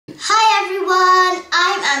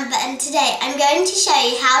today I'm going to show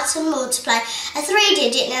you how to multiply a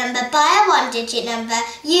 3-digit number by a 1-digit number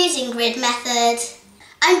using grid method.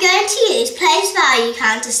 I'm going to use place value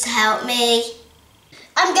counters to help me.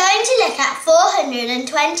 I'm going to look at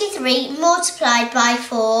 423 multiplied by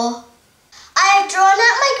 4. I have drawn out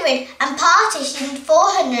my grid and partitioned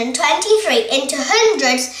 423 into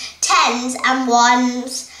hundreds, tens and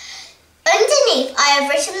ones. Underneath I have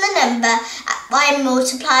written the number I'm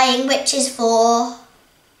multiplying, which is 4.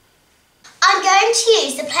 I'm going to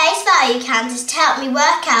use the place value counters to help me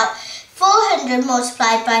work out 400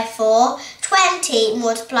 multiplied by 4, 20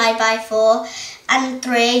 multiplied by 4 and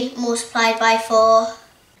 3 multiplied by 4.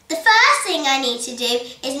 The first thing I need to do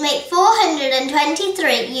is make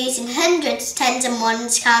 423 using hundreds, tens and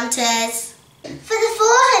ones counters. For the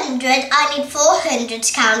 400 I need 4 hundreds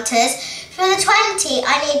counters, for the 20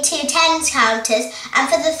 I need 2 tens counters and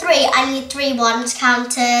for the 3 I need 3 ones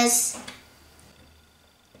counters.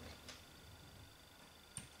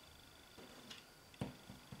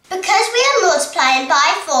 Because we are multiplying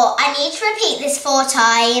by 4, I need to repeat this 4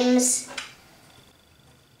 times.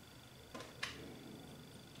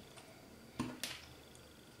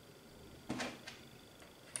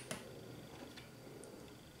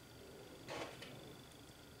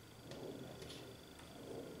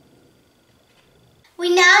 We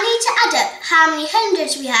now need to add up how many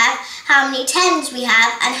hundreds we have, how many tens we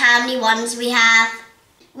have and how many ones we have.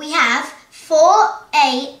 We have 4,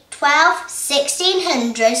 8, 12, 16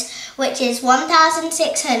 hundreds, which is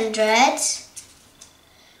 1,600.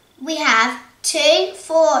 We have 2,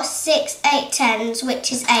 4, 6, 8 tens,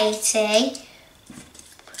 which is 80.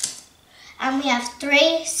 And we have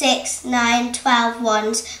 3, 6, 9, 12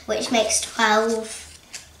 ones, which makes 12.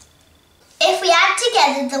 If we add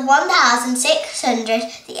together the 1,600,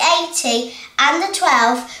 the 80 and the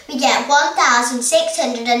 12, we get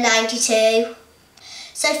 1,692.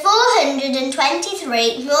 So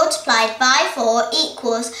 423 multiplied by 4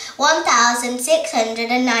 equals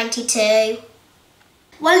 1,692.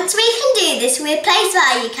 Once we can do this with place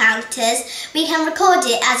value counters, we can record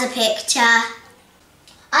it as a picture.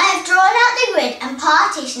 I have drawn out the grid and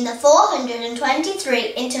partitioned the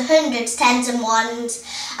 423 into hundreds, tens and ones.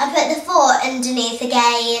 I put the 4 underneath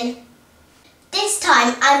again. This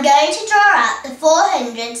time I'm going to draw out the 4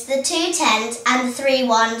 hundreds, the 2 tens and the 3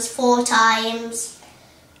 ones 4 times.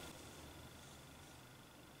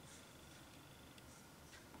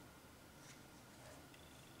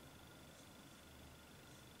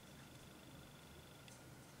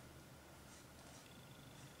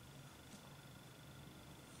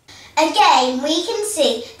 Again, we can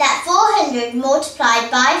see that 400 multiplied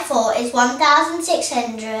by 4 is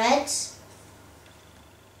 1,600.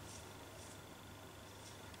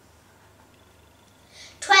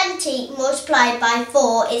 20 multiplied by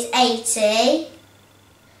 4 is 80.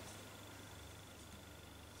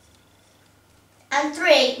 And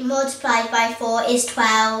 3 multiplied by 4 is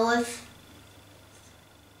 12.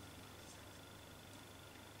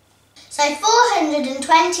 So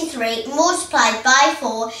 423 multiplied by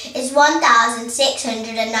 4 is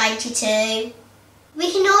 1,692.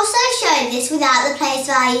 We can also show this without the place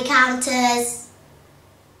value counters.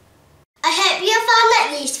 I hope you found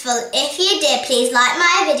that useful. If you did, please like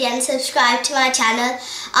my video and subscribe to my channel.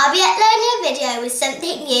 I'll be uploading a video with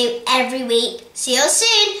something new every week. See you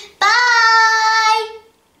soon. Bye!